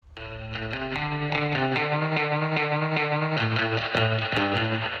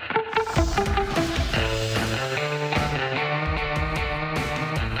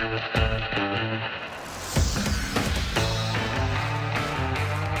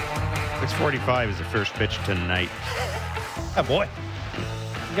6:45 is the first pitch tonight. Oh, boy.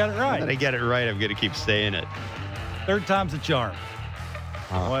 You got it Now that I right. get it right, I'm going to keep saying it. Third time's a charm.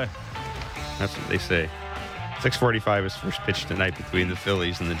 Boy. That's what they say. 6:45 is first pitch tonight between the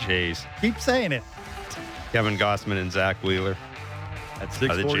Phillies and the Jays. Keep saying it. Kevin Gossman and Zach Wheeler. At The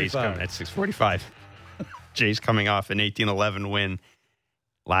Jays come 6:45. at 6:45. Jays coming off an 18-11 win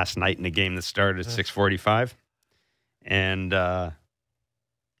last night in a game that started at 6:45. And,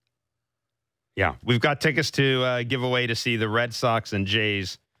 yeah, we've got tickets to give away to see the Red Sox and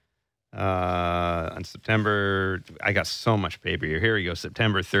Jays on September. I got so much paper here. Here we go,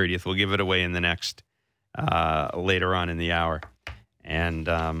 September 30th. We'll give it away in the next, later on in the hour. And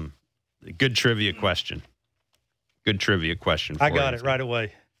good trivia question. Good trivia question. I for got you. it right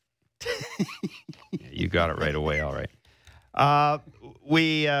away. Yeah, you got it right away. All right.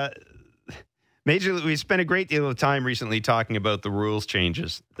 We spent a great deal of time recently talking about the rules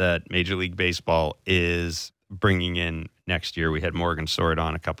changes that Major League Baseball is bringing in next year. We had Morgan Sword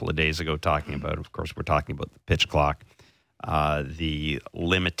on a couple of days ago talking about, of course, we're talking about the pitch clock, the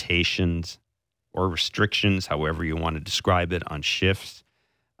limitations or restrictions, however you want to describe it, on shifts,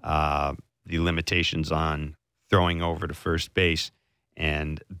 the limitations on throwing over to first base,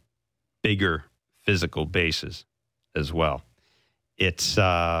 and bigger physical bases as well. It's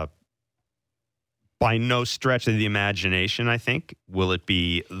by no stretch of the imagination, I think, will it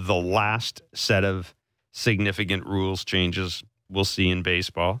be the last set of significant rules changes we'll see in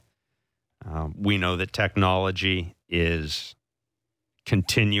baseball. We know that technology is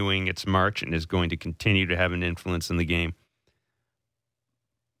continuing its march and is going to continue to have an influence in the game.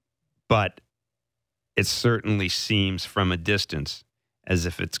 But it certainly seems from a distance as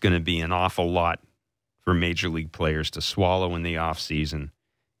if it's going to be an awful lot for major league players to swallow in the offseason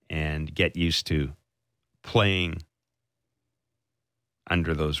and get used to playing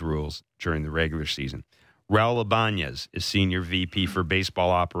under those rules during the regular season. Raul Ibanez is Senior VP for Baseball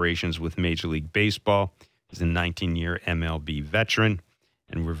Operations with Major League Baseball. He's a 19-year MLB veteran,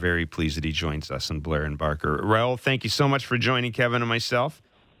 and we're very pleased that he joins us on Blair and Barker. Raul, thank you so much for joining Kevin and myself.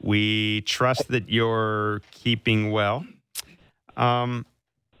 We trust that you're keeping well.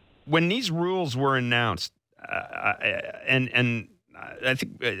 When these rules were announced, and I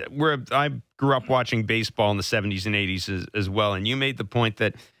think I grew up watching baseball in the 70s and 80s as well, and you made the point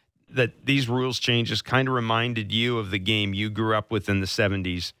that these rules changes kind of reminded you of the game you grew up with in the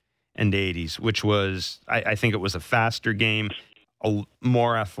 70s and 80s, which was, I think it was a faster game,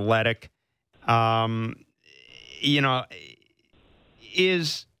 more athletic.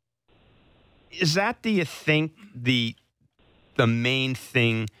 Is that, do you think, the main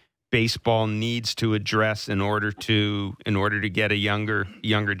thing baseball needs to address in order to get a younger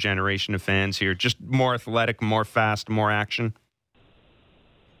generation of fans here? Just more athletic, more fast, more action?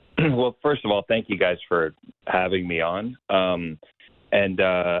 Well, first of all, thank you guys for having me on. And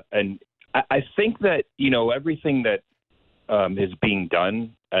I think that, everything that is being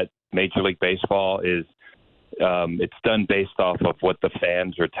done at Major League Baseball is it's done based off of what the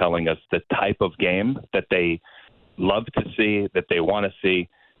fans are telling us, the type of game that they love to see, that they want to see.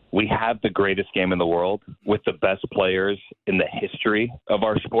 We have the greatest game in the world with the best players in the history of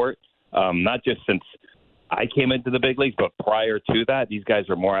our sport, not just since I came into the big leagues, but prior to that, these guys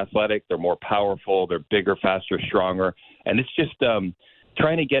are more athletic, they're more powerful, they're bigger, faster, stronger. And it's just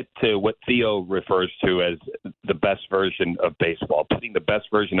trying to get to what Theo refers to as the best version of baseball, putting the best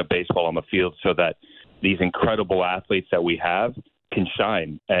version of baseball on the field so that these incredible athletes that we have can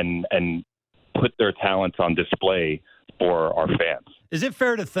shine and put their talents on display for our fans. Is it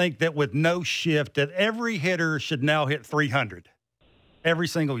fair to think that with no shift that every hitter should now hit 300 every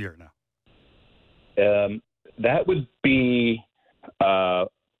single year now? That would be a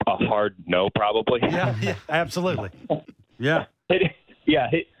hard no, probably. Yeah, absolutely. Yeah. Hitting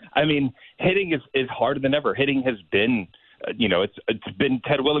is harder than ever. Hitting has been, it's been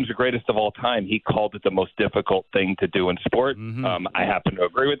Ted Williams, the greatest of all time. He called it the most difficult thing to do in sport. Mm-hmm. I happen to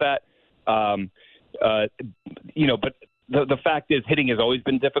agree with that. But the fact is hitting has always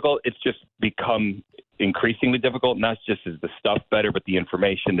been difficult. It's just become increasingly difficult. Not just is the stuff better, but the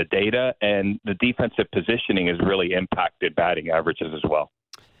information, the data, and the defensive positioning has really impacted batting averages as well.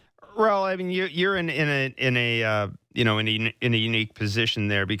 Well, I mean, you're in a unique position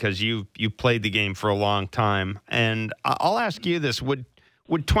there because you played the game for a long time. And I'll ask you this: would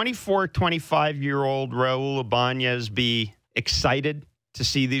 24, 25-year-old Raul Ibanez be excited to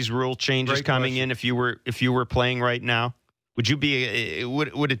see these rule changes Great coming question. in if you were playing right now? Would you be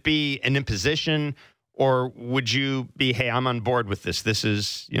would it be an imposition, or would you be, hey, I'm on board with this? This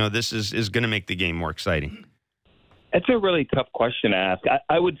is going to make the game more exciting? It's a really tough question to ask.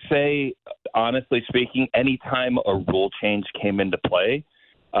 I would say, honestly speaking, anytime a rule change came into play,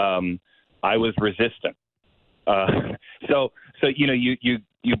 I was resistant. So you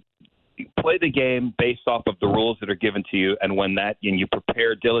play the game based off of the rules that are given to you, and you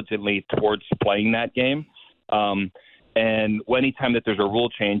prepare diligently towards playing that game. And anytime that there's a rule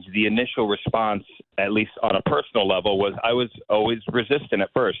change, the initial response, at least on a personal level, was I was always resistant at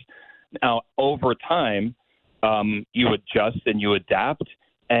first. Now, over time, you adjust and you adapt,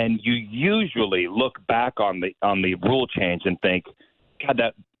 and you usually look back on the rule change and think, God,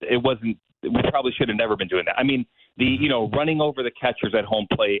 that it wasn't. We probably should have never been doing that. I mean, running over the catchers at home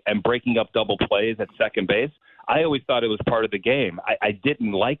plate and breaking up double plays at second base, I always thought it was part of the game. I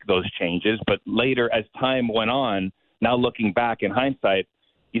didn't like those changes, but later, as time went on, now looking back in hindsight,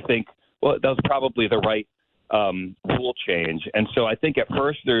 you think, well, that was probably the right rule change. And so I think at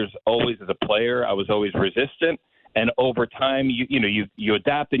first there's always, as a player, I was always resistant. And over time, you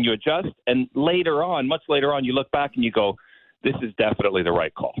adapt and you adjust. And later on, much later on, you look back and you go, this is definitely the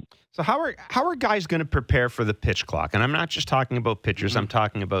right call. So how are guys going to prepare for the pitch clock? And I'm not just talking about pitchers. I'm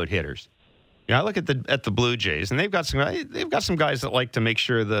talking about hitters. I look at the Blue Jays, and they've got some guys that like to make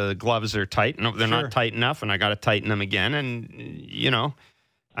sure the gloves are tight. No, they're not tight enough, and I got to tighten them again. And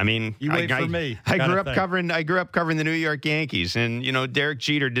I mean, you wait for me. I grew up covering the New York Yankees, and Derek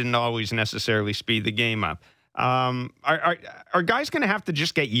Jeter didn't always necessarily speed the game up. Are guys going to have to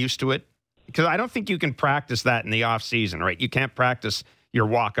just get used to it? Because I don't think you can practice that in the off season, right? You can't practice your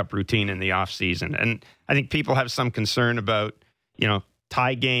walk-up routine in the off season, and I think people have some concern about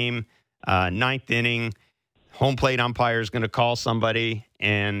tie game, ninth inning, home plate umpire is going to call somebody,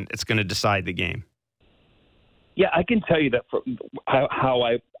 and it's going to decide the game. Yeah, I can tell you that how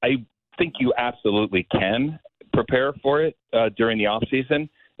I think you absolutely can prepare for it during the off season.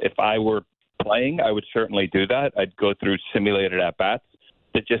 If I were playing, I would certainly do that. I'd go through simulated at-bats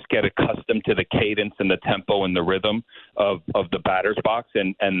to just get accustomed to the cadence and the tempo and the rhythm of the batter's box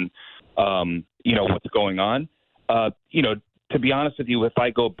and what's going on. To be honest with you, if I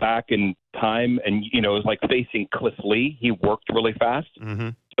go back in time and, it was like facing Cliff Lee, he worked really fast. Mm-hmm.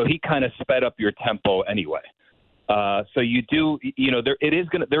 So he kind of sped up your tempo anyway. So you do, there is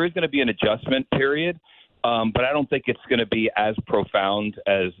going to be an adjustment period, but I don't think it's going to be as profound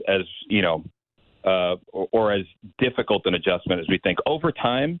as or as difficult an adjustment as we think. Over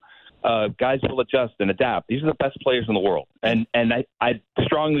time, guys will adjust and adapt. These are the best players in the world. And I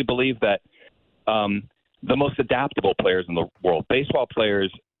strongly believe that the most adaptable players in the world, baseball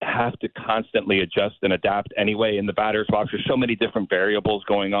players, have to constantly adjust and adapt anyway in the batter's box. There's so many different variables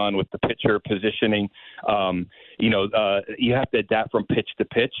going on with the pitcher positioning. You have to adapt from pitch to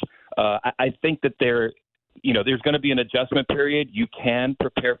pitch. I think that there's going to be an adjustment period. You can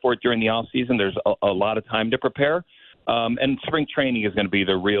prepare for it during the off season. There's a lot of time to prepare. And spring training is going to be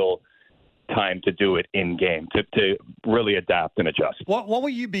the real time to do it in game, to really adapt and adjust. What will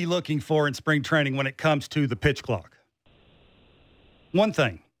you be looking for in spring training when it comes to the pitch clock? One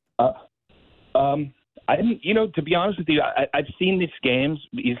thing. To be honest with you, I've seen these games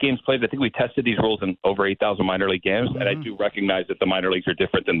played. I think we tested these rules in over 8,000 minor league games, and I do recognize that the minor leagues are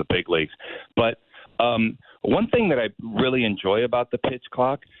different than the big leagues. But one thing that I really enjoy about the pitch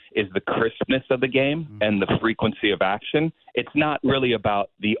clock is the crispness of the game and the frequency of action. It's not really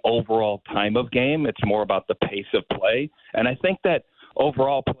about the overall time of game. It's more about the pace of play. And I think that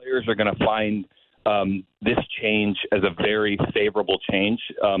overall players are going to find this change as a very favorable change,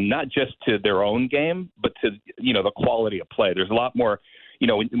 not just to their own game, but to, the quality of play. There's a lot more,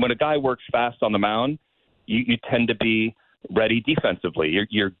 when a guy works fast on the mound, you tend to be ready defensively.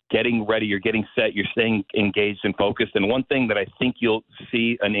 You're getting ready, you're getting set, you're staying engaged and focused. And one thing that I think you'll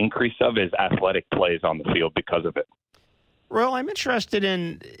see an increase of is athletic plays on the field because of it. Well, I'm interested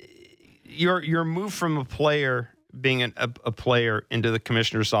in your move from a player being a player into the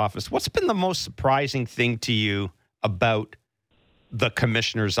commissioner's office. What's been the most surprising thing to you about the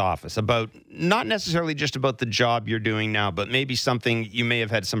commissioner's office? About not necessarily just about the job you're doing now, but maybe something you may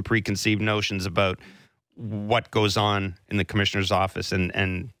have had some preconceived notions about what goes on in the commissioner's office,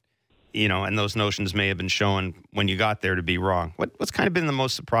 and those notions may have been shown when you got there to be wrong. What's kind of been the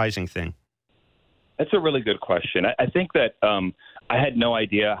most surprising thing? That's a really good question. I think that I had no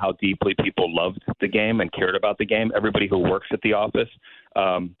idea how deeply people loved the game and cared about the game. Everybody who works at the office,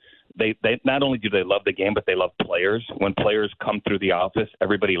 they not only do they love the game, but they love players. When players come through the office,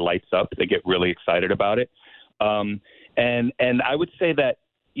 everybody lights up. They get really excited about it. And I would say that,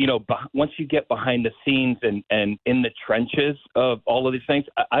 once you get behind the scenes and in the trenches of all of these things,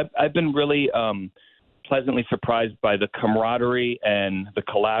 I've been really pleasantly surprised by the camaraderie and the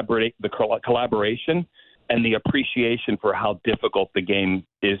collaboration and the appreciation for how difficult the game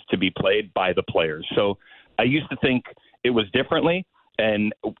is to be played by the players. So I used to think it was differently,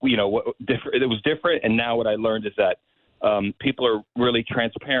 and it was different. And now what I learned is that people are really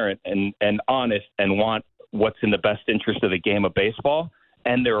transparent and honest and want what's in the best interest of the game of baseball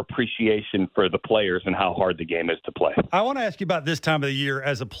and their appreciation for the players and how hard the game is to play. I want to ask you about this time of the year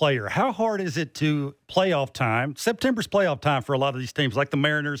as a player. How hard is it to playoff time? September's playoff time for a lot of these teams, like the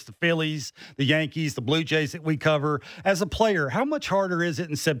Mariners, the Phillies, the Yankees, the Blue Jays that we cover. As a player, how much harder is it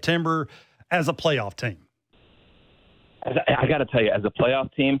in September as a playoff team? I got to tell you, as a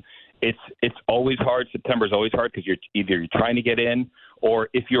playoff team, it's always hard. September's always hard because you're trying to get in, or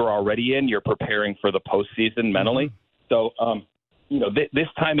if you're already in, you're preparing for the postseason mentally. So, this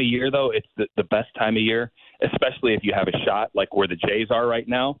time of year, though, it's the best time of year, especially if you have a shot like where the Jays are right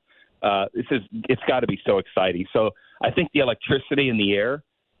now. It's got to be so exciting. So I think the electricity in the air,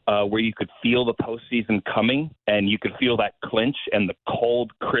 where you could feel the postseason coming and you could feel that clinch and the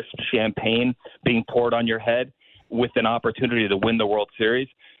cold, crisp champagne being poured on your head with an opportunity to win the World Series.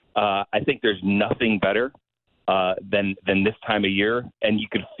 I think there's nothing better than this time of year, and you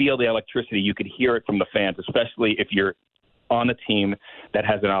could feel the electricity. You could hear it from the fans, especially if you're on a team that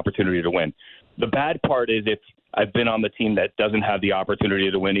has an opportunity to win. The bad part is if I've been on the team that doesn't have the opportunity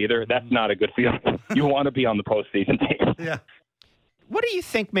to win either, that's not a good feeling. You want to be on the postseason team. Yeah. What do you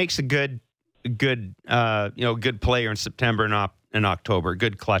think makes a good player in September and October,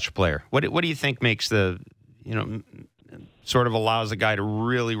 good clutch player? What do you think makes sort of allows a guy to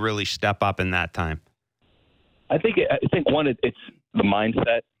really, really step up in that time? I think one, it's the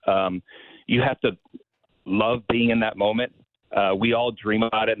mindset. You have to love being in that moment. We all dream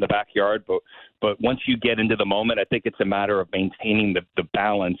about it in the backyard, but once you get into the moment, I think it's a matter of maintaining the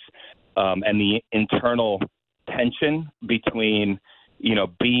balance and the internal tension between,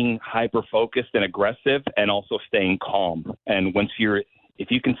 being hyper-focused and aggressive and also staying calm. And if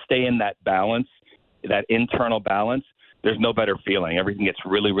you can stay in that balance, that internal balance, there's no better feeling. Everything gets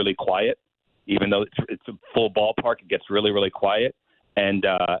really, really quiet. Even though it's a full ballpark, it gets really, really quiet. And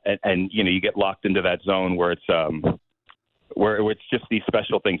you get locked into that zone where it's just these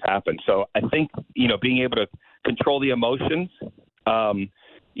special things happen. So I think, being able to control the emotions,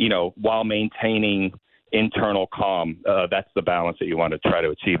 while maintaining internal calm, that's the balance that you want to try to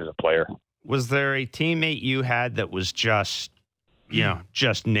achieve as a player. Was there a teammate you had that was just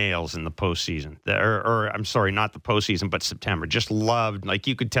nails in the postseason? Or I'm sorry, not the postseason, but September. Just loved, like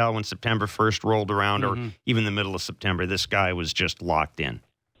you could tell when September first rolled around or even the middle of September, this guy was just locked in.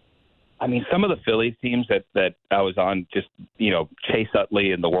 I mean, some of the Phillies teams that I was on, just, Chase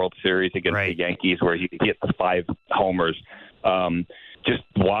Utley in the World Series against the Yankees where he hit the 5 homers. Just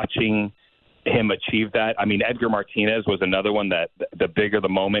watching him achieve that. I mean, Edgar Martinez was another one that the bigger the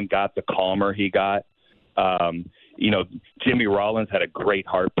moment got, the calmer he got. Jimmy Rollins had a great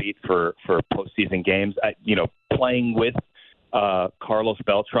heartbeat for postseason games. Playing with Carlos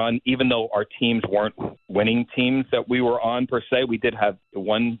Beltran, even though our teams weren't winning teams that we were on per se, we did have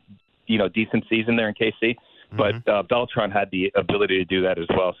one, decent season there in KC. But Beltran had the ability to do that as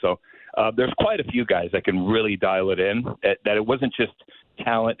well. So there's quite a few guys that can really dial it in. That it wasn't just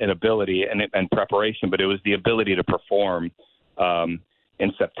talent and ability and preparation, but it was the ability to perform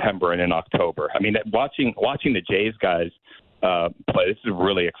in September and in October. I mean, watching the Jays guys play, this is a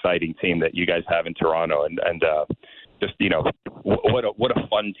really exciting team that you guys have in Toronto, and just what a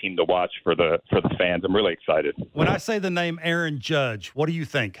fun team to watch for the fans. I'm really excited. When I say the name Aaron Judge, what do you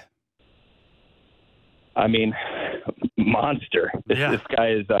think? I mean, monster. This guy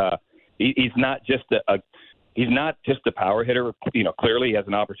is he's not just a power hitter. Clearly he has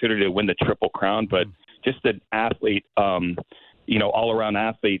an opportunity to win the Triple Crown, but just an athlete. All-around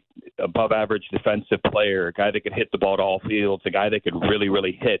athlete, above-average defensive player, a guy that could hit the ball to all fields, a guy that could really,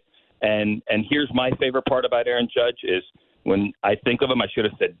 really hit. And here's my favorite part about Aaron Judge is when I think of him, I should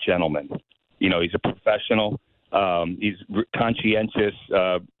have said gentleman. He's a professional. He's conscientious,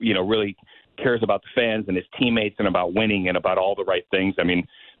 really cares about the fans and his teammates and about winning and about all the right things. I mean,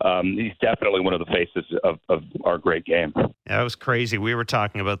 he's definitely one of the faces of our great game. Yeah, it was crazy. We were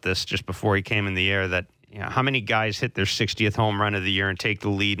talking about this just before he came in the air that, how many guys hit their 60th home run of the year and take the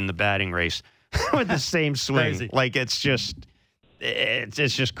lead in the batting race with the same swing? Crazy. Like, it's just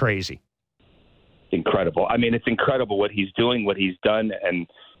crazy. Incredible. I mean, it's incredible what he's doing, what he's done, and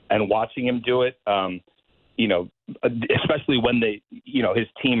watching him do it. Especially when his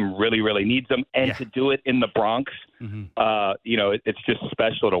team really, really needs him, and to do it in the Bronx, it's just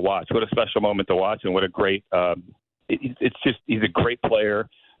special to watch. What a special moment to watch, and what a great. He's a great player,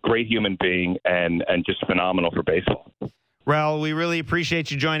 great human being, and just phenomenal for baseball. Raul, we really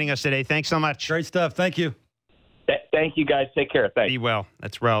appreciate you joining us today. Thanks so much. Great stuff. Thank you. Thank you, guys. Take care. Thanks. Be well.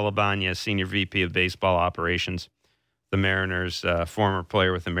 That's Raul Ibanez, Senior VP of Baseball Operations, the Mariners, former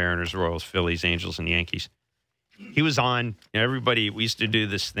player with the Mariners, Royals, Phillies, Angels, and Yankees. He was on, everybody, we used to do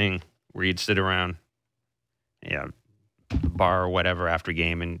this thing where you'd sit around, the bar or whatever after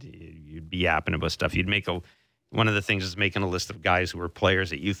game, and you'd be yapping about stuff. You'd make one of the things is making a list of guys who were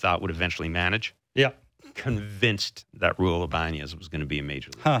players that you thought would eventually manage. Yeah. Convinced that Raul Ibanez was going to be a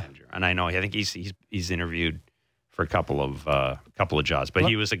major league manager. And I know, I think he's interviewed for a couple of jobs, but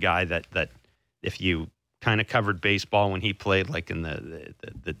he was a guy that if you kind of covered baseball when he played, like in the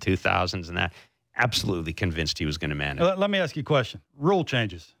 2000s and that, absolutely convinced he was going to manage. Let me ask you a question. Rule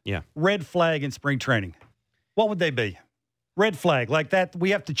changes. Yeah. Red flag in spring training. What would they be? Red flag like that. We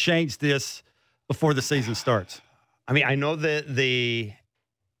have to change this before the season starts. I mean, I know the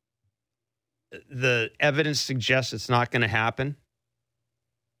evidence suggests it's not going to happen.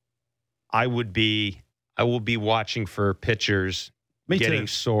 I will be watching for pitchers getting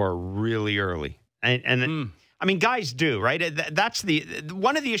sore really early. And I mean, guys do, right? That's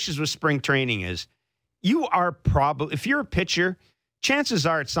one of the issues with spring training is you are probably, if you're a pitcher, chances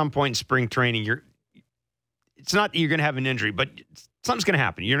are at some point in spring training, it's not that you're going to have an injury, but something's going to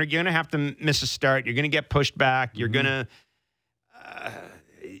happen. You're going to have to miss a start. You're going to get pushed back. You're going to,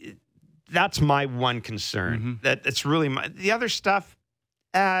 that's my one concern. That's really the other stuff.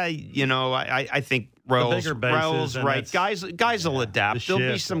 I think Raul's right. Guys will adapt.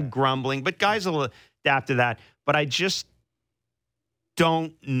 There'll be some grumbling, but guys will adapt to that. But I just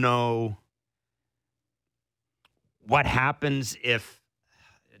don't know what happens if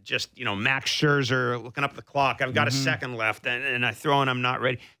Max Scherzer looking up the clock. I've got a second left, and I throw and I'm not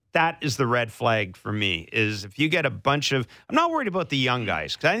ready. That is the red flag for me, is if you get a bunch of – I'm not worried about the young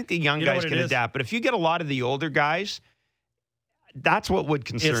guys because I think the young guys can adapt. But if you get a lot of the older guys – that's what would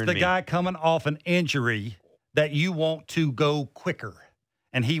concern me. It's the guy coming off an injury that you want to go quicker,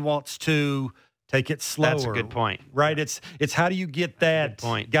 and he wants to take it slower. That's a good point. Right? It's how do you get that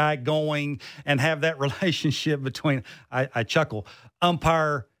guy going and have that relationship between, I chuckle,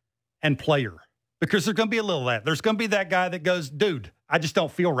 umpire and player. Because there's going to be a little of that. There's going to be that guy that goes, dude, I just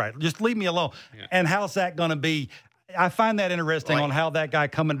don't feel right. Just leave me alone. Yeah. And how's that going to be? I find that interesting on how that guy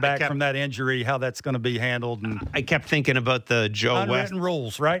coming back from that injury, how that's going to be handled. And I kept thinking about the Joe West. Unwritten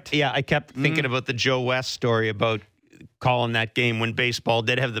rules, right? Yeah, I kept thinking about the Joe West story about calling that game when baseball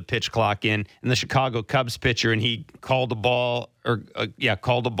did have the pitch clock in, and the Chicago Cubs pitcher, and he called a ball,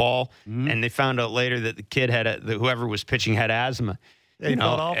 and they found out later that the kid whoever was pitching had asthma. Felt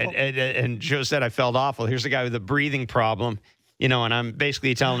awful. And Joe said, I felt awful. Here's a guy with a breathing problem, and I'm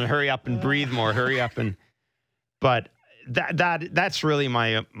basically telling him, hurry up and breathe more, hurry up and. But that's really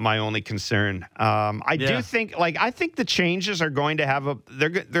my only concern. I do think I think the changes are going to have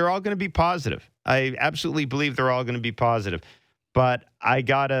they're all going to be positive. I absolutely believe they're all going to be positive. But I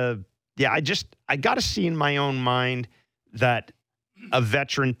gotta see in my own mind that a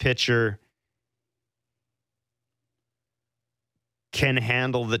veteran pitcher can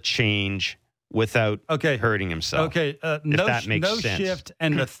handle the change without hurting himself. Okay, that makes sense. No shift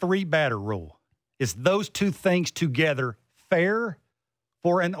and the 3-batter rule. Is those two things together fair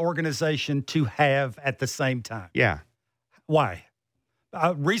for an organization to have at the same time? Yeah. Why?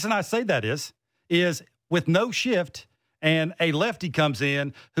 Reason I say that is with no shift and a lefty comes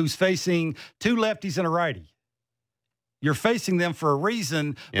in who's facing two lefties and a righty. You're facing them for a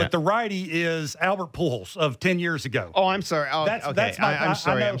reason, but the righty is Albert Pujols of 10 years ago. Oh, I'm sorry. Oh, that's I'm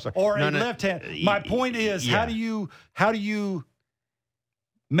sorry. I'm sorry. Or left hand. My point is, how do you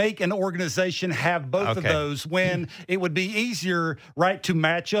make an organization have both of those when it would be easier, right, to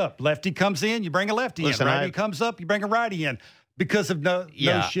match up? Lefty comes in, you bring a lefty in. Righty comes up, you bring a righty in because of no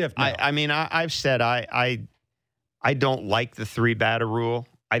shift. Now. I've said I don't like the 3-batter rule.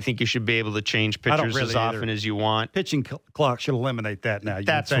 I think you should be able to change pitchers as often as you want. Pitching clock should eliminate that now.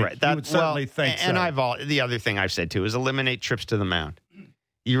 That's right. You would certainly think so. And the other thing I've said too is eliminate trips to the mound.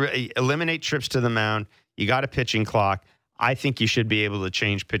 You eliminate trips to the mound. You got a pitching clock. I think you should be able to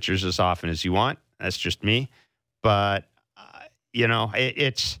change pitchers as often as you want. That's just me. But,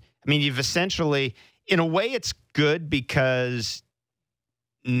 you've essentially, in a way, it's good because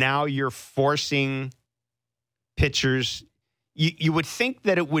now you're forcing pitchers. You would think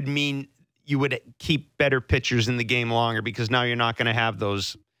that it would mean you would keep better pitchers in the game longer because now you're not going to have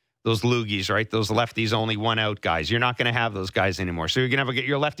those loogies, right? Those lefties only 1-out guys. You're not going to have those guys anymore. So you're going to have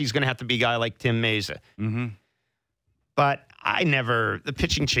your lefty's going to have to be a guy like Tim Mesa. Mm-hmm. But the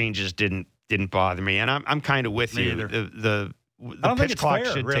pitching changes didn't bother me, and I'm kind of with you. The pitch clock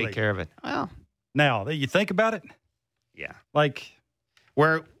should take care of it. Well, now that you think about it, Yeah. Like,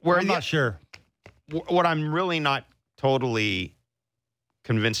 Where I'm not sure. What I'm really not totally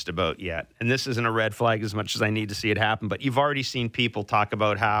convinced about yet, and this isn't a red flag as much as I need to see it happen, but you've already seen people talk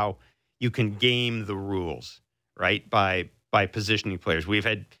about how you can game the rules, right, by positioning players. We've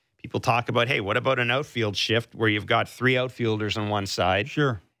had people talk about, hey, what about an outfield shift where you've got 3 outfielders on one side,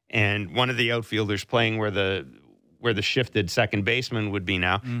 Sure, and one of the outfielders playing where the shifted second baseman would be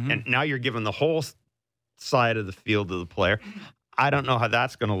now, and now you're giving the whole side of the field to the player. I don't know how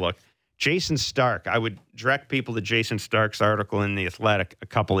that's going to look. Jason Stark, I would direct people to Jason Stark's article in The Athletic a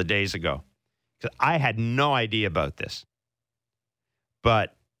couple of days ago, because I had no idea about this.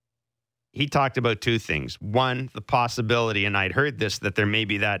 But he talked about 2 things. One, the possibility, and I'd heard this, that there may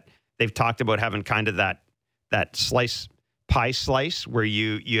be that they've talked about having kind of that pie slice where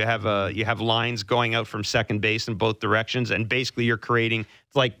you have lines going out from second base in both directions, and basically you're creating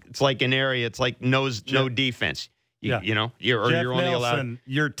it's like an area, it's like no defense. You know, you're only allowed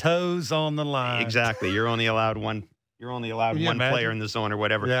your toes on the line. Exactly. You're only allowed one player in the zone or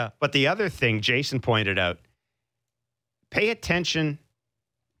whatever. Yeah. But the other thing Jason pointed out, pay attention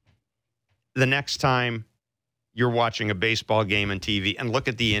the next time you're watching a baseball game on TV and look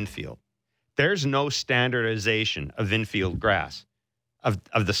at the infield. There's no standardization of infield grass, of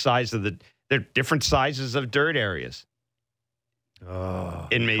the size of there are different sizes of dirt areas. Oh,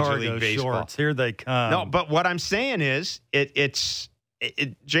 in Major League Baseball. Shorts, here they come. No, but what I'm saying is,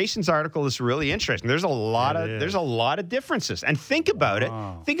 Jason's article is really interesting. There's a lot of differences, and think about it.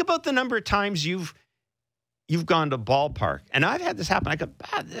 Think about the number of times you've gone to ballpark, and I've had this happen. I go,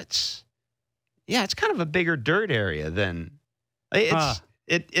 it's kind of a bigger dirt area than it's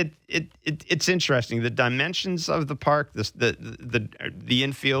interesting. The dimensions of the park, the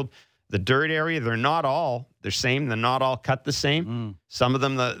infield. The dirt area, they're not all the same. They're not all cut the same. Some of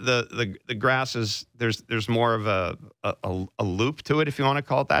them, the grass is there's more of a loop to it, if you want to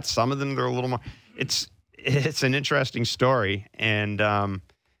call it that. Some of them, they're a little more. It's an interesting story, and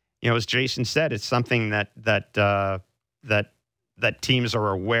as Jason said, it's something that teams are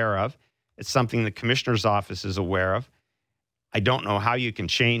aware of. It's something the commissioner's office is aware of. I don't know how you can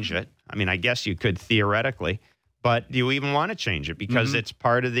change it. I mean, I guess you could theoretically. But do you even want to change it? Because it's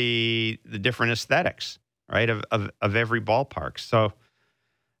part of the different aesthetics, right, of every ballpark. So,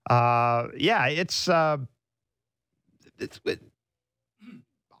 I'm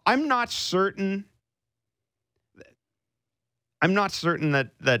not certain.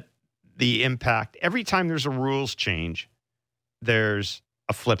 that the impact, every time there's a rules change, there's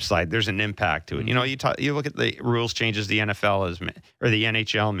a flip side. There's an impact to it. You know, you look at the rules changes the NFL or the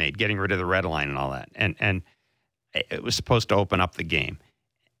NHL made, getting rid of the red line and all that, and it was supposed to open up the game,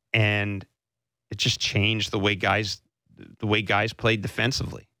 and it just changed the way guys played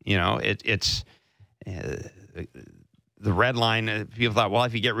defensively. You know, it's the red line. People thought, well,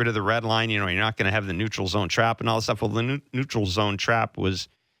 if you get rid of the red line, you're not going to have the neutral zone trap and all this stuff. Well, the neutral zone trap was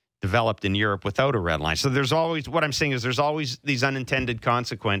developed in Europe without a red line. So there's always these unintended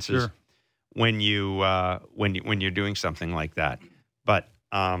consequences when you're doing something like that. But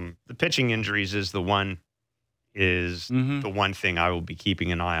the pitching injuries is the one. The one thing I will be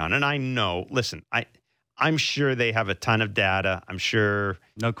keeping an eye on. And I know, listen, I'm sure they have a ton of data. I'm sure,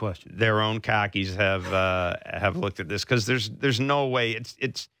 no question, their own khakis have looked at this, because there's no way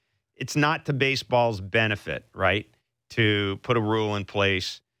it's not to baseball's benefit, right, to put a rule in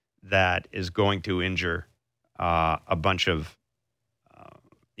place that is going to injure a bunch of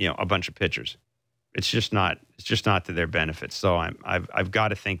pitchers. It's just not to their benefit. So I've got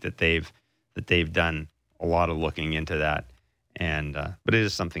to think that they've done a lot of looking into that, but it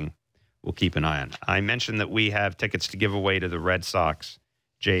is something we'll keep an eye on. I mentioned that we have tickets to give away to the Red Sox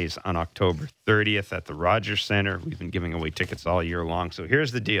Jays on October 30th at the Rogers Center. We've been giving away tickets all year long. So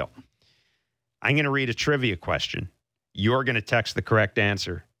here's the deal. I'm going to read a trivia question. You're going to text the correct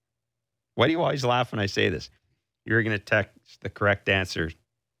answer. Why do you always laugh when I say this? You're going to text the correct answer.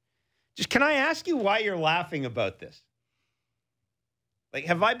 Just, can I ask you why you're laughing about this? Like,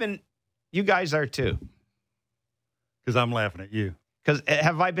 you guys are too. Because I'm laughing at you. Because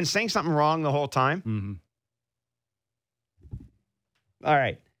have I been saying something wrong the whole time? Mm-hmm. All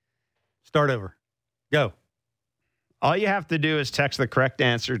right. Start over. Go. All you have to do is text the correct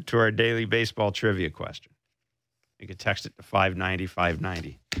answer to our daily baseball trivia question. You can text it to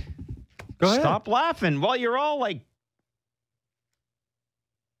 590-590. Go ahead. Stop laughing. Well, you're all like...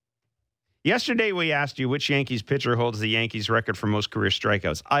 Yesterday, we asked you which Yankees pitcher holds the Yankees record for most career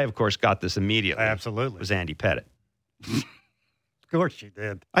strikeouts. I, of course, got this immediately. Absolutely. It was Andy Pettitte. Of course you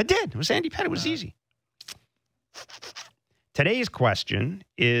did. I did. It was Andy Pettitte. It was easy. Today's question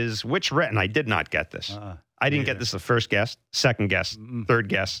is and I did not get this. I didn't get this the first guess, second guess, third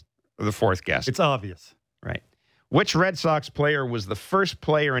guess, or the fourth guess. It's obvious. Right. Which Red Sox player was the first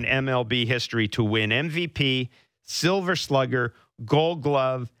player in MLB history to win MVP, Silver Slugger, Gold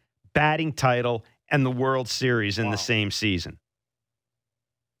Glove, batting title, and the World Series in the same season?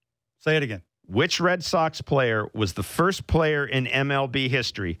 Say it again. Which Red Sox player was the first player in MLB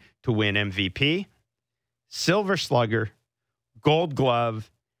history to win MVP, Silver Slugger, Gold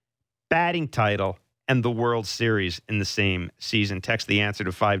Glove, batting title, and the World Series in the same season? Text the answer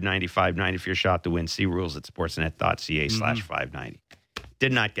to 590, 590 for your shot to win. See rules at sportsnet.ca/590.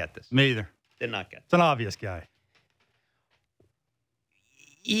 Did not get this. Me either. Did not get It's an obvious guy.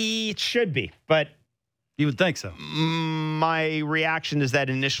 It should be, but You would think so. my reaction is that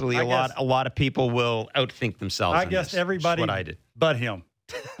initially a lot of people will outthink themselves. I in guess this, everybody which is what I did. but him.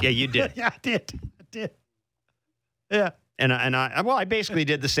 Yeah, you did. Yeah, I did. Yeah. And I basically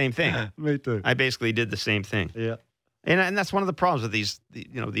did the same thing. Me too. I basically did the same thing. Yeah. And that's one of the problems with these,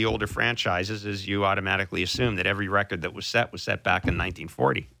 the older franchises is you automatically assume that every record that was set back in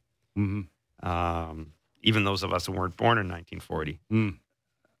 1940. Mm-hmm. Even those of us who weren't born in 1940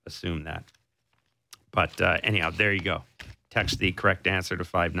 assume that. But anyhow, there you go. Text the correct answer to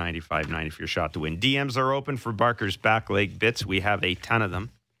 590, 590 for your shot to win. DMs are open for Barker's back leg bits. We have a ton of them,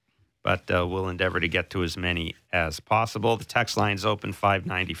 but we'll endeavor to get to as many as possible. The text line's open,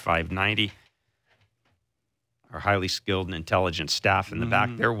 590, 590. Our highly skilled and intelligent staff in the back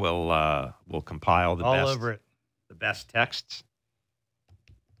there will compile the best texts.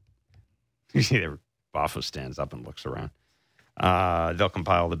 You see there, Boffo stands up and looks around. They'll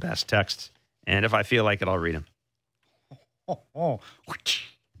compile the best texts, and if I feel like it, I'll read them.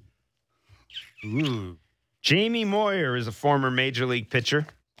 Ooh. Jamie Moyer is a former Major League pitcher.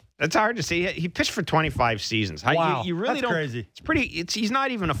 That's hard to see. He pitched for 25 seasons. Wow, you really that's don't. crazy. He's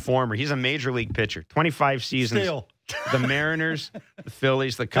not even a former. He's a Major League pitcher. 25 seasons. Still. The Mariners, the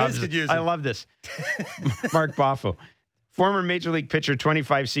Phillies, the Cubs. could use I him. love this. Mark Boffo, former Major League pitcher,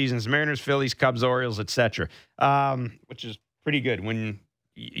 25 seasons. Mariners, Phillies, Cubs, Orioles, etc. Which is pretty good. When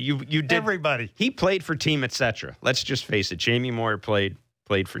you did Everybody. He played for Team Etc. Let's just face it. Jamie Moyer played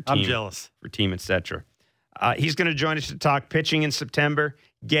for Team. I'm jealous. For Team Etc. He's going to join us to talk pitching in September,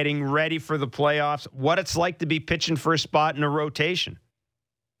 getting ready for the playoffs, what it's like to be pitching for a spot in a rotation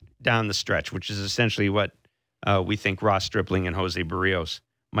down the stretch, which is essentially what we think Ross Stripling and Jose Barrios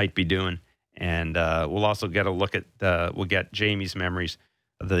might be doing. And we'll also get a look at we'll get Jamie's memories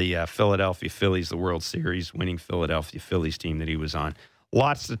of the Philadelphia Phillies, the World Series winning Philadelphia Phillies team that he was on.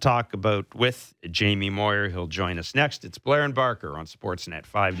 Lots to talk about with Jamie Moyer. He'll join us next. It's Blair and Barker on Sportsnet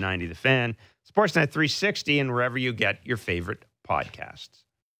 590 The Fan, Sportsnet 360, and wherever you get your favorite podcasts.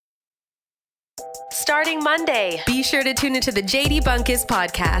 Starting Monday, be sure to tune into the JD Bunkus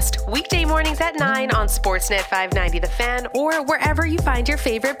podcast, weekday mornings at 9 on Sportsnet 590 The Fan or wherever you find your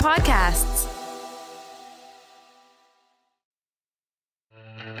favorite podcasts.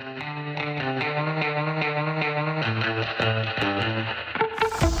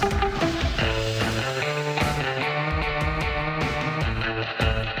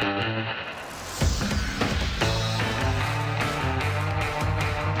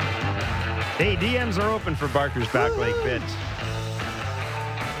 Hey, DMs are open for Barker's back leg bids.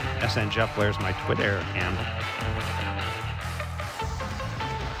 SN Jeff Blair's my Twitter handle.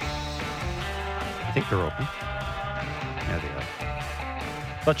 I think they're open. Yeah, they are.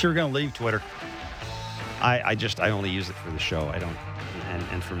 Thought you were going to leave Twitter. I only use it for the show. I don't,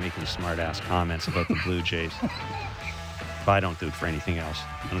 and for making smart ass comments about the Blue Jays. But I don't do it for anything else.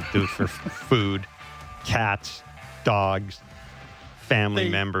 I don't do it for food, cats, dogs, family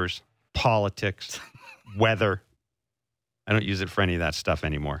members, politics, weather. I don't use it for any of that stuff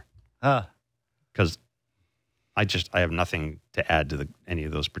anymore. Because I have nothing to add to any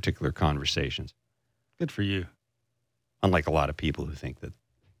of those particular conversations. Good for you. Unlike a lot of people who think that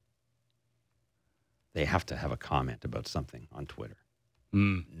they have to have a comment about something on Twitter.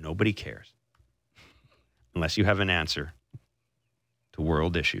 Nobody cares. Unless you have an answer to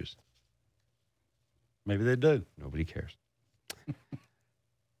world issues. Maybe they do. Nobody cares.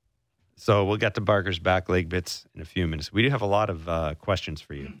 So we'll get to Barker's back leg bits in a few minutes. We do have a lot of questions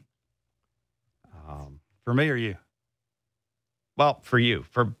for you. For me or you? Well, for you,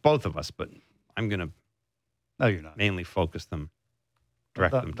 for both of us, but I'm going to No, you're not. mainly focus them,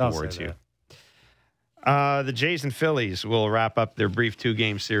 direct them Don't towards say you. that. The Jays and Phillies will wrap up their brief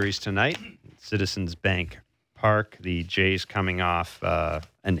two-game series tonight. Citizens Bank Park. The Jays coming off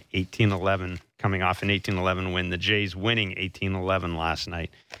an 18-11 win. The Jays winning 18-11 last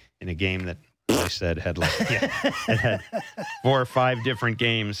night in a game that I said headline. Yeah, it had 4 or 5 different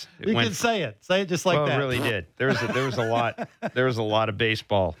games. You can say it. Say it just like that. It really did. There was a lot. There was a lot of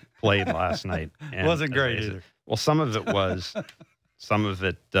baseball played last night. It wasn't great either. Well, some of it was. Some of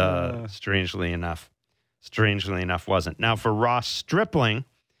it, strangely enough, wasn't. Now, for Ross Stripling,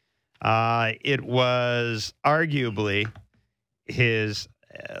 it was arguably his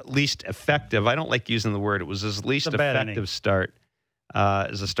least effective. I don't like using the word. It was his least effective start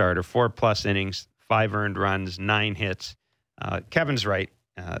as a starter. 4+ innings, 5 earned runs, 9 hits. Kevin's right.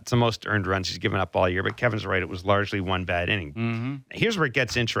 It's the most earned runs he's given up all year, but Kevin's right. It was largely 1 bad inning. Mm-hmm. Here's where it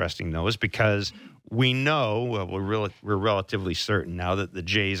gets interesting, though, is because we know, we're relatively certain now that the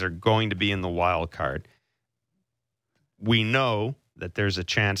Jays are going to be in the wild card. We know that there's a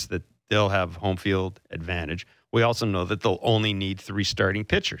chance that they'll have home field advantage. We also know that they'll only need 3 starting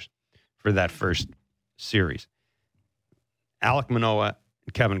pitchers for that first series. Alek Manoah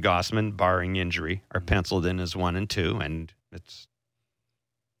and Kevin Gausman, barring injury, are penciled in as 1 and 2, and it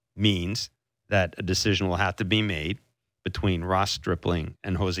means that a decision will have to be made between Ross Stripling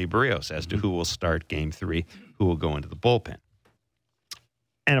and Jose Barrios as to who will start Game 3, who will go into the bullpen.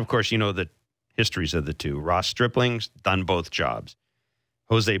 And, of course, you know the histories of the two. Ross Stripling's done both jobs.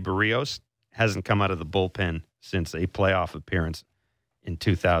 Jose Barrios hasn't come out of the bullpen since a playoff appearance in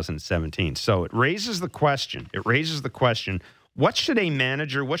 2017. So it raises the question. What should a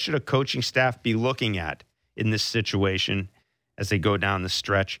manager, what should a coaching staff be looking at in this situation as they go down the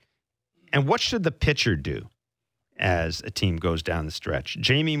stretch? And what should the pitcher do as a team goes down the stretch?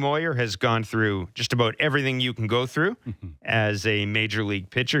 Jamie Moyer has gone through just about everything you can go through as a major league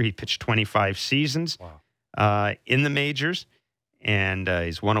pitcher. He pitched 25 seasons in the majors, and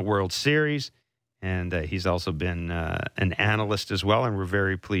he's won a World Series, and he's also been an analyst as well, and we're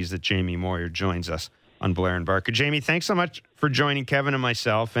very pleased that Jamie Moyer joins us on Blair and Barker. Jamie, thanks so much for joining Kevin and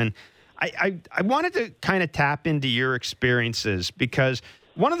myself, and I wanted to kind of tap into your experiences because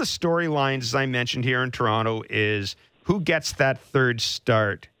one of the storylines, as I mentioned here in Toronto, is who gets that third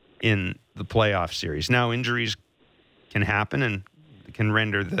start in the playoff series. Now, injuries can happen and can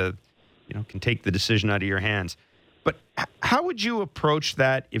render can take the decision out of your hands. But how would you approach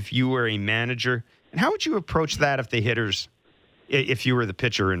that if you were a manager? And how would you approach that if you were the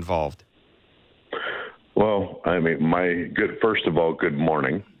pitcher involved? Well, I mean, first of all, good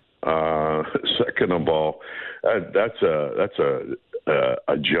morning. Second of all, that's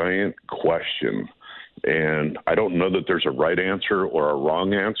a giant question, and I don't know that there's a right answer or a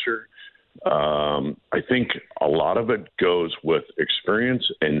wrong answer. I think a lot of it goes with experience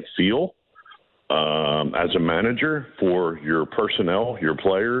and feel as a manager for your personnel, your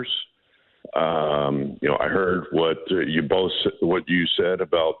players. I heard what you said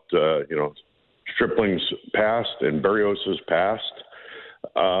about Stripling's past and Barrios's past.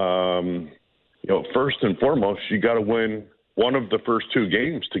 First and foremost, you got to win one of the first 2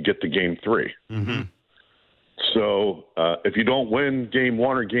 games to get to Game 3. Mm-hmm. So if you don't win Game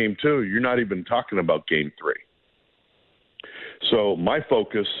 1 or Game 2, you're not even talking about Game 3. So my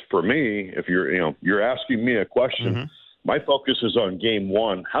focus for me, if you're asking me a question, my focus is on Game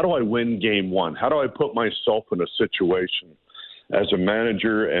 1. How do I win Game 1? How do I put myself in a situation as a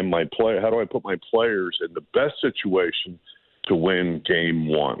manager and how do I put my players in the best situation to win Game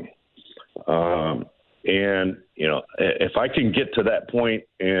 1? And if I can get to that point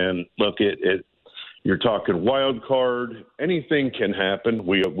and look at it, you're talking wild card, anything can happen.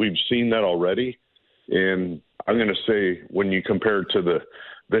 We've seen that already. And I'm going to say when you compare it to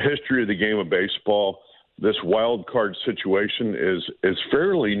the history of the game of baseball, this wild card situation is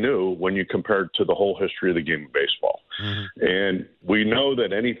fairly new when you compare it to the whole history of the game of baseball. Mm-hmm. And we know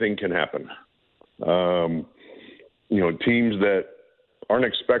that anything can happen. Teams that aren't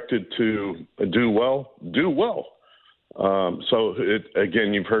expected to do well.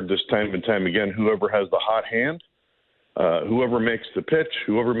 Again, you've heard this time and time again, whoever has the hot hand, whoever makes the pitch,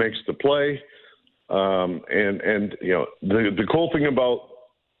 whoever makes the play. The cool thing about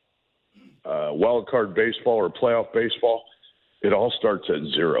wild card baseball or playoff baseball, it all starts at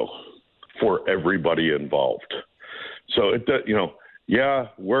 0 for everybody involved. So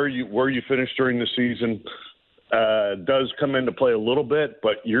where you finish during the season does come into play a little bit,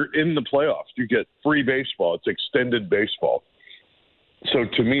 but you're in the playoffs. You get free baseball. It's extended baseball. So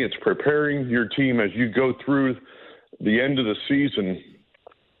to me, it's preparing your team as you go through the end of the season,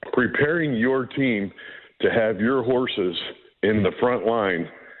 preparing your team to have your horses in the front line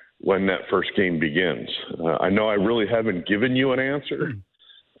when that first game begins. I know I really haven't given you an answer,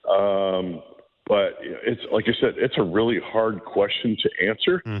 but it's like I said, it's a really hard question to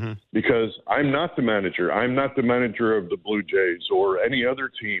answer because I'm not the manager. I'm not the manager of the Blue Jays or any other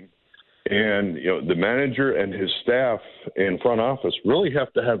team And, the manager and his staff and front office really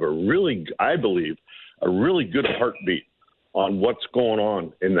have to have I believe, a really good heartbeat on what's going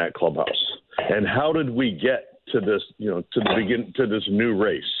on in that clubhouse. And how did we get to this, to this new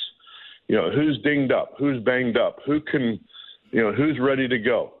race? Who's dinged up, who's banged up, who's ready to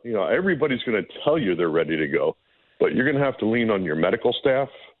go? Everybody's going to tell you they're ready to go, but you're going to have to lean on your medical staff,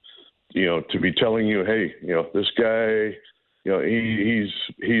 to be telling you, hey, this guy,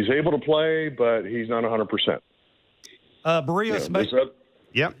 he's able to play, but he's not 100%. Berrios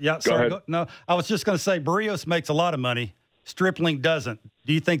Yeah. Sorry. No, I was just going to say Berrios makes a lot of money. Stripling doesn't.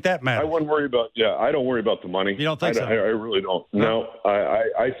 Do you think that matters? I wouldn't worry about. Yeah, I don't worry about the money. You don't think so? I really don't. No,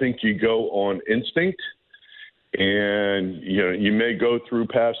 I think you go on instinct, and you may go through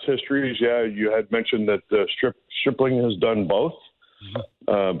past histories. Yeah, you had mentioned that Stripling has done both.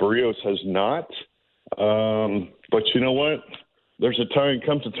 Mm-hmm. Berrios has not. But you know what?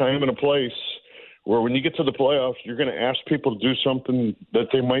 Comes a time and a place where when you get to the playoffs, you're going to ask people to do something that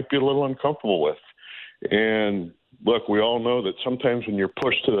they might be a little uncomfortable with. And look, we all know that sometimes when you're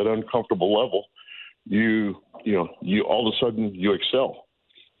pushed to that uncomfortable level, you all of a sudden you excel.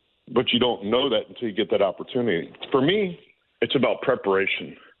 But you don't know that until you get that opportunity. For me, it's about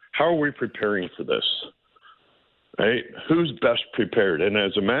preparation. How are we preparing for this? Right? Who's best prepared? And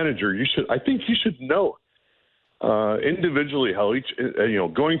as a manager, I think you should know individually how each,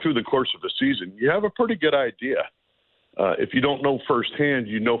 going through the course of the season, you have a pretty good idea. If you don't know firsthand,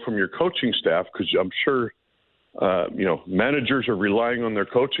 you know from your coaching staff, because I'm sure, managers are relying on their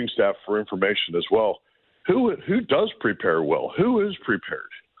coaching staff for information as well. Who does prepare well? Who is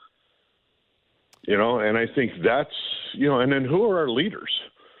prepared? And I think that's, and then who are our leaders?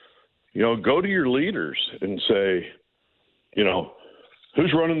 Go to your leaders and say,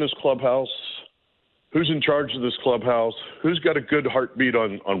 who's running this clubhouse? Who's in charge of this clubhouse? Who's got a good heartbeat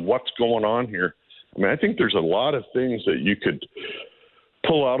on what's going on here? I mean, I think there's a lot of things that you could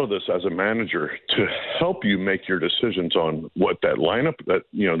pull out of this as a manager to help you make your decisions on what that lineup,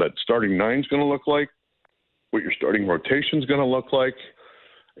 that starting nine is going to look like, what your starting rotation is going to look like.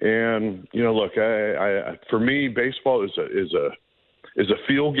 And, look, I for me, baseball is a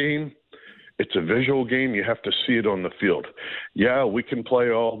feel game. It's a visual game. You have to see it on the field. Yeah, we can play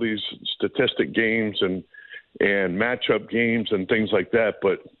all these statistic games and matchup games and things like that.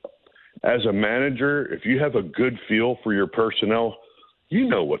 But as a manager, if you have a good feel for your personnel, you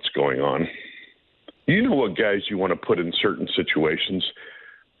know what's going on. You know what guys you want to put in certain situations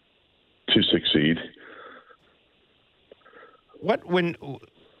to succeed. When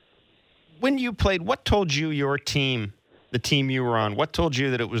you played, what told you your team, the team you were on, what told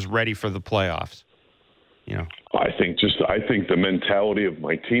you that it was ready for the playoffs? I think the mentality of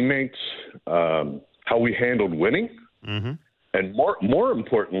my teammates, how we handled winning, mm-hmm. and more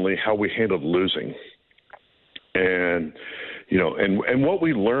importantly, how we handled losing. And and what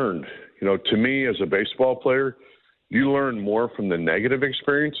we learned, to me as a baseball player, you learn more from the negative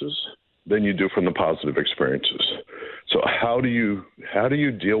experiences than you do from the positive experiences. So how do you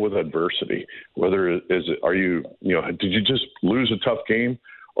deal with adversity? Did you just lose a tough game,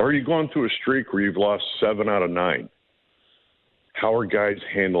 or are you going through a streak where you've lost 7 out of 9? How are guys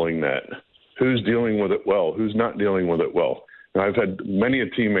handling that? Who's dealing with it well? Who's not dealing with it well? And I've had many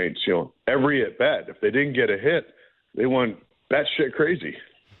teammates, every at bat, if they didn't get a hit, they went batshit crazy,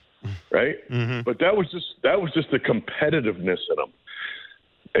 right? Mm-hmm. But that was just the competitiveness in them.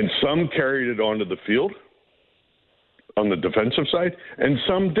 And some carried it onto the field on the defensive side, and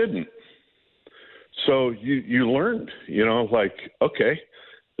some didn't. So you learned, okay,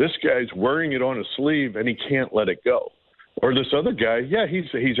 this guy's wearing it on his sleeve and he can't let it go. Or this other guy, yeah,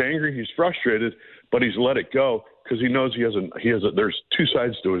 he's angry, he's frustrated, but he's let it go because he knows there's two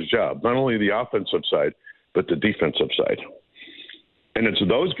sides to his job, not only the offensive side, but the defensive side. And it's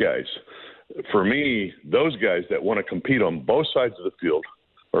those guys, for me, those guys that want to compete on both sides of the field,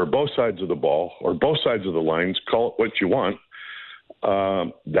 or both sides of the ball, or both sides of the lines, call it what you want.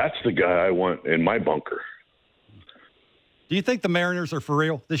 That's the guy I want in my bunker. Do you think the Mariners are for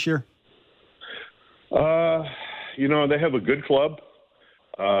real this year? They have a good club.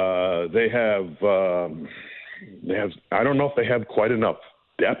 They have, I don't know if they have quite enough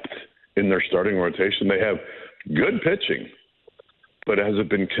depth in their starting rotation. They have good pitching, but has it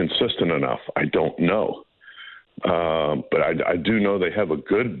been consistent enough? I don't know. But I do know they have a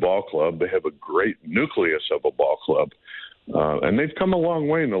good ball club. They have a great nucleus of a ball club. And they've come a long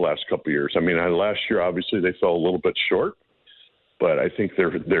way in the last couple of years. I mean, last year, obviously, they fell a little bit short. But I think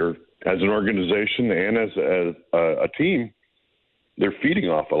they're as an organization and as a team, they're feeding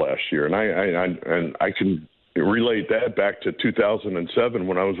off of last year. And I can relate that back to 2007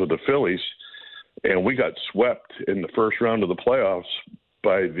 when I was with the Phillies, and we got swept in the first round of the playoffs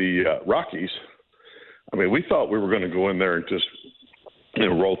by the Rockies. I mean, we thought we were going to go in there and just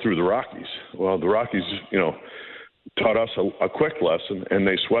roll through the Rockies. Well, the Rockies, taught us a quick lesson, and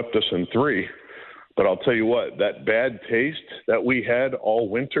they swept us in 3. But I'll tell you what, that bad taste that we had all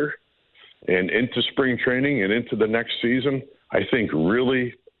winter and into spring training and into the next season, I think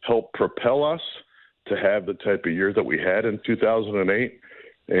really helped propel us to have the type of year that we had in 2008.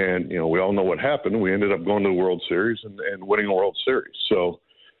 And, we all know what happened. We ended up going to the World Series and winning a World Series. So,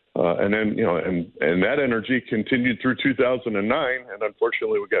 and then, and that energy continued through 2009. And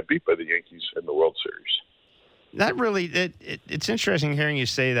unfortunately, we got beat by the Yankees in the World Series. That really, it's interesting hearing you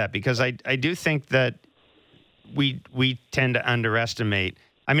say that, because I do think that we tend to underestimate.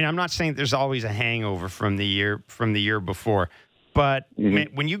 I mean, I'm not saying there's always a hangover from the year before, but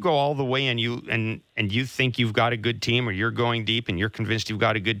when you go all the way and you think you've got a good team, or you're going deep and you're convinced you've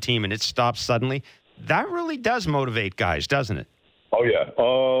got a good team, and it stops suddenly, that really does motivate guys, doesn't it? Oh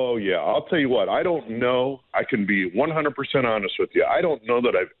yeah. I'll tell you what. I don't know. I can be 100% honest with you. I don't know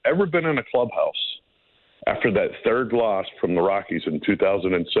that I've ever been in a clubhouse after that third loss from the Rockies in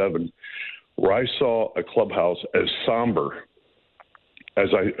 2007, where I saw a clubhouse as somber as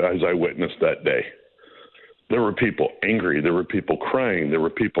I witnessed that day. There were people angry. There were people crying. There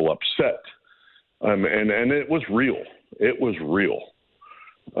were people upset. And it was real. It was real.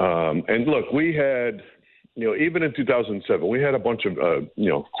 And look, we had, even in 2007, we had a bunch of,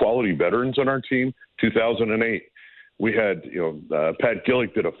 quality veterans on our team. 2008, we had, Pat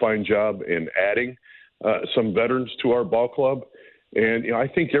Gillick did a fine job in adding some veterans to our ball club. And, I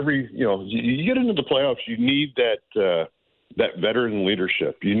think you get into the playoffs, you need that veteran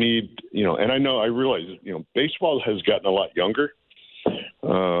leadership. You need, and I realize, baseball has gotten a lot younger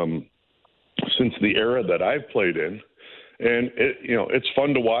since the era that I've played in. And, it's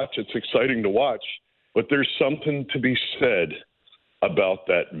fun to watch. It's exciting to watch. But there's something to be said about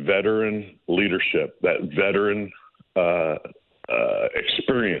that veteran leadership, that veteran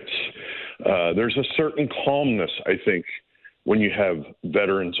experience. There's a certain calmness, I think, when you have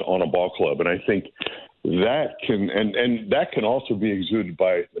veterans on a ball club. And I think that can also be exuded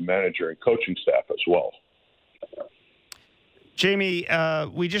by the manager and coaching staff as well. Jamie,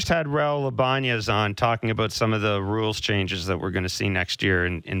 we just had Raul Ibanez on talking about some of the rules changes that we're going to see next year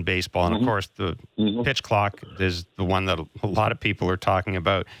in baseball. And, of course, the pitch clock is the one that a lot of people are talking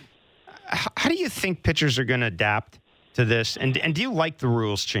about. How do you think pitchers are going to adapt to this? And do you like the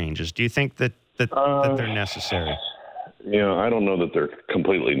rules changes? Do you think that they're necessary? I don't know that they're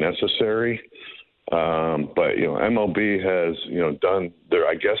completely necessary. But, MLB has, done their,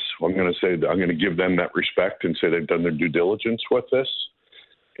 I guess I'm going to say that I'm going to give them that respect and say they've done their due diligence with this.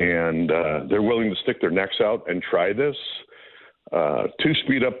 And they're willing to stick their necks out and try this to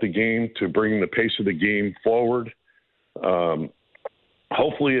speed up the game, to bring the pace of the game forward.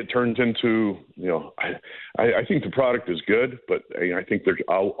 Hopefully it turns into, I think the product is good, but I think they're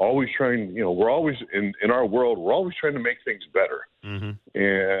always trying, we're always in our world, we're always trying to make things better.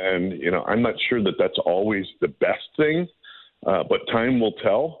 And, I'm not sure that that's always the best thing, but time will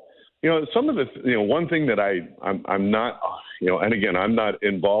tell. Some of the, one thing that I'm not, and again, I'm not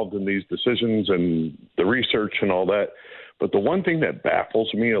involved in these decisions and the research and all that, but the one thing that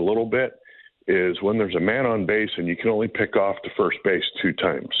baffles me a little bit is when there's a man on base and you can only pick off to first base 2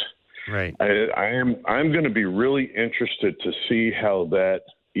 times. Right. I'm going to be really interested to see how that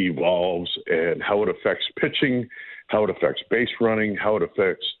evolves and how it affects pitching, how it affects base running, how it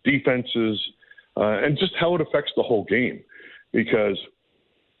affects defenses, and just how it affects the whole game. Because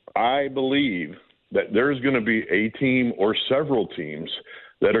I believe that there's going to be a team or several teams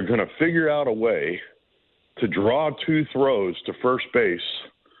that are going to figure out a way to draw 2 throws to first base,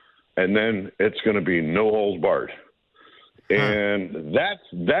 and then it's going to be no holds barred. And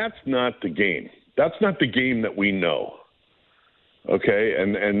that's not the game. That's not the game that we know. Okay,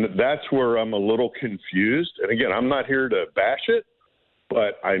 and that's where I'm a little confused. And again, I'm not here to bash it,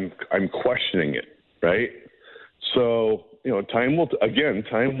 but I'm questioning it, right? So, time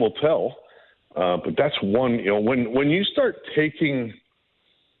will tell. But that's one, when you start taking,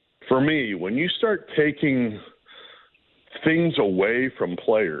 for me, when you start taking things away from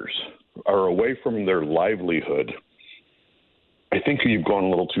players or away from their livelihood, I think you've gone a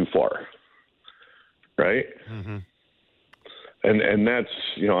little too far, right? And that's,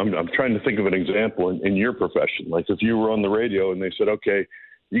 I'm trying to think of an example in your profession. Like if you were on the radio and they said, okay,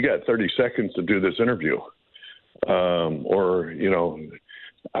 you got 30 seconds to do this interview. I'm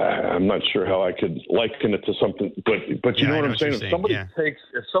not sure how I could liken it to something, but you know what I'm saying? If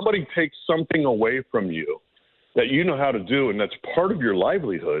somebody takes something away from you that you know how to do, and that's part of your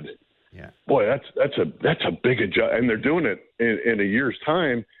livelihood. Yeah. Boy, that's a big adjustment, and they're doing it in a year's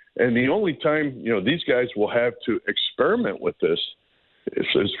time. And the only time these guys will have to experiment with this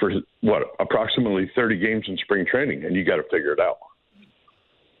is for approximately 30 games in spring training, and you got to figure it out.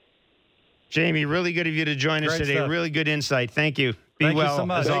 Jamie, really good of you to join us today. Stuff. Really good insight. Thank you. Be well, so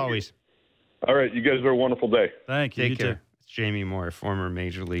much. as always. All right, you guys have a wonderful day. Thank you. Take care. It's Jamie Moore, former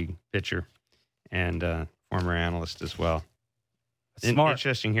Major League pitcher and former analyst as well. Smart.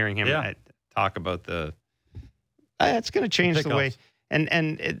 Interesting hearing him talk about the. It's going to change the way, and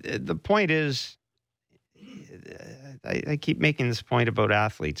the point is, I keep making this point about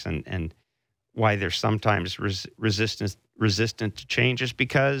athletes and why they're sometimes resistant to change is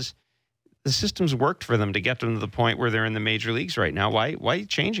because the system's worked for them to get them to the point where they're in the major leagues right now. Why are you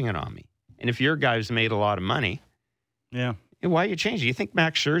changing it on me? And if your guy's made a lot of money, why are you changing? You think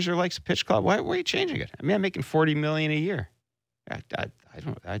Max Scherzer likes a pitch clock? Why are you changing it? I mean, I'm making $40 million a year. I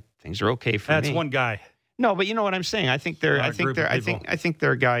don't. Things are okay for me. That's one guy. No, but you know what I'm saying. I think there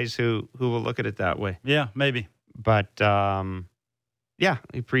are guys who will look at it that way. Yeah, maybe. But I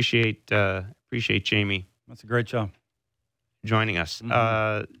appreciate Jamie. That's a great job joining us.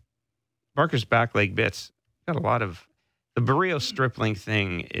 Mm-hmm. Barker's back leg bits got a lot of the Barrios Stripling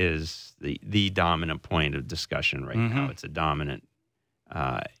thing is the dominant point of discussion right now. It's a dominant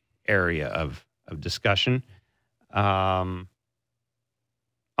area of discussion. On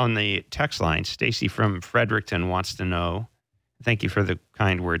the text line, Stacy from Fredericton wants to know, thank you for the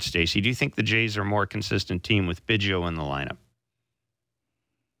kind words, Stacy. Do you think the Jays are a more consistent team with Biggio in the lineup?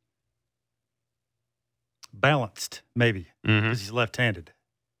 Balanced, maybe, because he's left-handed.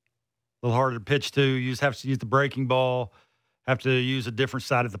 A little harder to pitch to. Have to use the breaking ball, have to use a different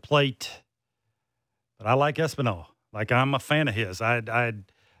side of the plate. But I like Espinal. I'm a fan of his.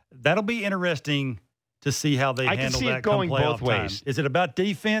 That'll be interesting to see how they handle that. It going come playoff both ways. Time. Is it about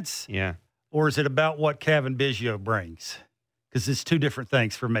defense? Yeah. Or is it about what Kevin Biggio brings? Because it's two different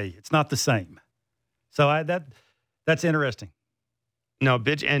things for me. It's not the same. So that's interesting. No,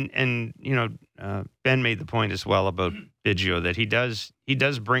 Ben made the point as well about Biggio that he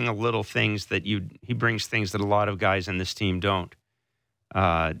does bring a little things that he brings things that a lot of guys in this team don't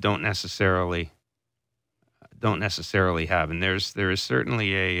necessarily have, and there is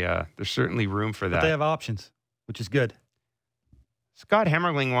certainly room for that. But they have options, which is good. Scott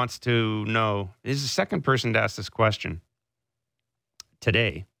Hemmerling wants to know, he's the second person to ask this question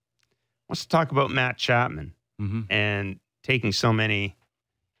today. Wants to talk about Matt Chapman and taking so many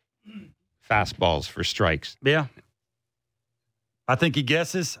fastballs for strikes. Yeah. I think he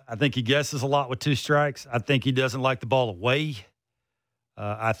guesses. I think he guesses a lot with two strikes. I think he doesn't like the ball away.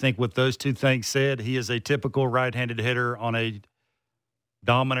 I think with those two things said, he is a typical right-handed hitter on a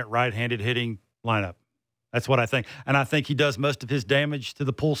dominant right-handed hitting lineup. That's what I think. And I think he does most of his damage to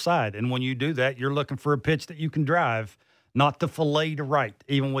the pull side. And when you do that, you're looking for a pitch that you can drive, not the fillet to right,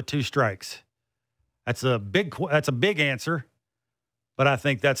 even with two strikes. That's a big answer, but I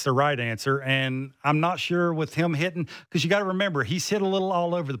think that's the right answer. And I'm not sure with him hitting, because you got to remember, he's hit a little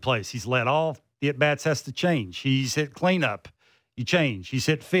all over the place. He's let off. The at-bats has to change. He's hit cleanup. You change. He's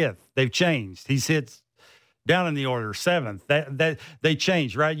hit fifth. They've changed. He's hit down in the order, seventh. That they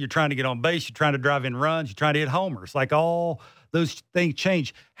change, right? You're trying to get on base. You're trying to drive in runs. You're trying to hit homers. Like all those things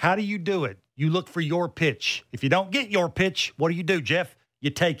change. How do you do it? You look for your pitch. If you don't get your pitch, what do, Jeff? You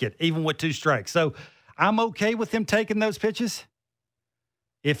take it, even with two strikes. So I'm okay with him taking those pitches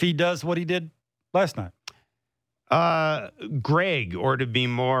if he does what he did last night. Greg, or to be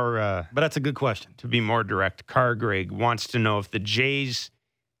more... but that's a good question. To be more direct, Greg wants to know if the Jays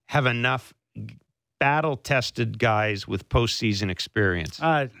have enough battle-tested guys with postseason experience.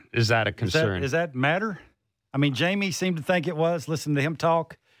 Is that a concern? Does that matter? I mean, Jamie seemed to think it was. Listen to him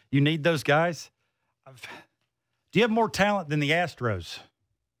talk. You need those guys. Do you have more talent than the Astros?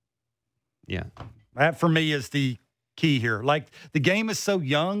 Yeah. That, for me, is the key here. Like, the game is so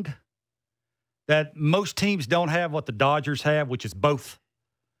young that most teams don't have what the Dodgers have, which is both,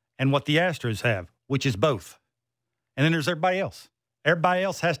 and what the Astros have, which is both. And then there's everybody else. Everybody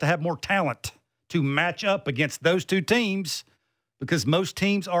else has to have more talent to match up against those two teams because most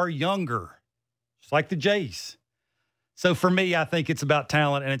teams are younger, just like the Jays. So for me, I think it's about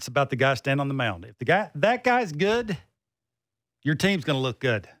talent, and it's about the guy standing on the mound. If that guy's good, your team's going to look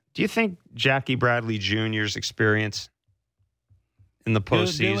good. Do you think Jackie Bradley Jr.'s experience in the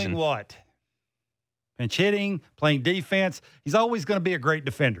postseason? Doing what? Pinch hitting, playing defense. He's always going to be a great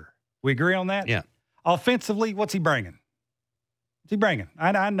defender. We agree on that? Yeah. Offensively, what's he bringing? What's he bringing?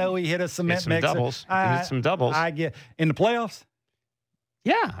 I know he hit a cement mixer. Doubles. Hit some doubles. I get in the playoffs.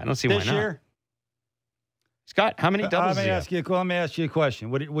 Yeah, I don't see why not. This year, Scott, how many doubles Let me ask you a question.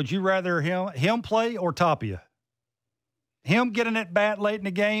 Would you rather him play or Tapia? Him getting at bat late in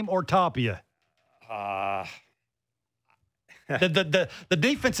the game or Tapia? The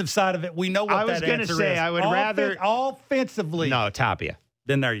defensive side of it, we know what that answer is. I was going to say I would rather offensively. No, Tapia.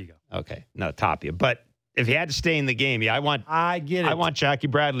 Then there you go. Okay, no Tapia. But if he had to stay in the game, I get it. I want Jackie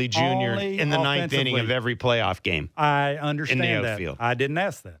Bradley Jr. Only in the ninth inning of every playoff game. I understand in the that. outfield. I didn't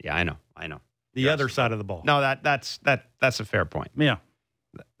ask that. Yeah, I know. The other side of the ball. No, that's a fair point. Yeah,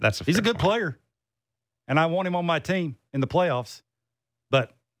 He's a good player, and I want him on my team in the playoffs.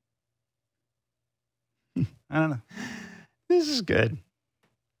 But I don't know. This is good.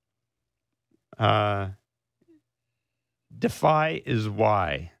 Defy is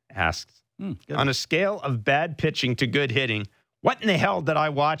why asks, on a scale of bad pitching to good hitting, what in the hell did I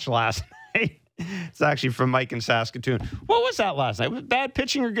watch last night? It's actually from Mike in Saskatoon. What was that last night? Was it bad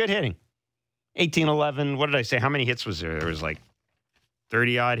pitching or good hitting? 18-11. What did I say? How many hits was there? There was like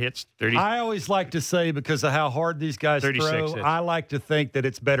 30-odd hits. 30. I always like to say, because of how hard these guys throw, hits. I like to think that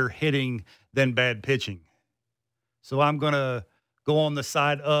it's better hitting than bad pitching. So I'm going to go on the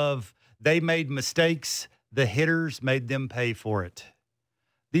side of they made mistakes. The hitters made them pay for it.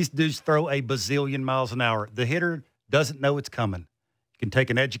 These dudes throw a bazillion miles an hour. The hitter doesn't know it's coming. You can take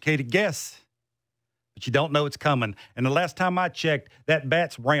an educated guess, but you don't know it's coming. And the last time I checked, that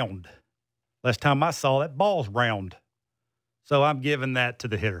bat's round. Last time I saw, that ball's round. So I'm giving that to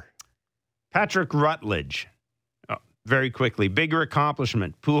the hitter. Patrick Rutledge. Very quickly. Bigger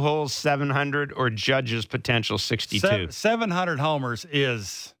accomplishment. Pujols 700 or Judge's potential 62? 700 homers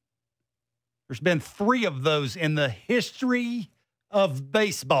is... There's been 3 of those in the history of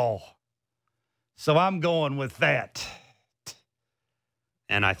baseball. So I'm going with that.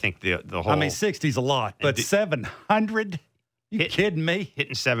 And I think the whole... 60's a lot, but 700? You kidding me?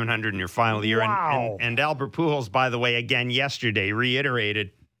 Hitting 700 in your final year. Wow. And Albert Pujols, by the way, again yesterday,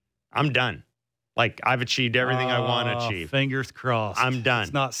 reiterated, I'm done. Like, I've achieved everything I want to achieve. Fingers crossed. I'm done.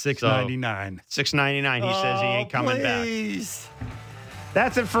 It's not $6.99. $6.99. He says he ain't coming back.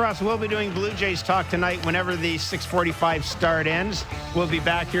 That's it for us. We'll be doing Blue Jays talk tonight whenever the 6:45 start ends. We'll be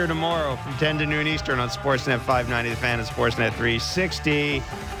back here tomorrow from 10 to noon Eastern on Sportsnet 590, The Fan, and Sportsnet 360.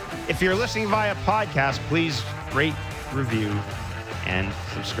 If you're listening via podcast, please rate, review, and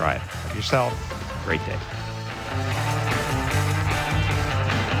subscribe. Have yourself a great day.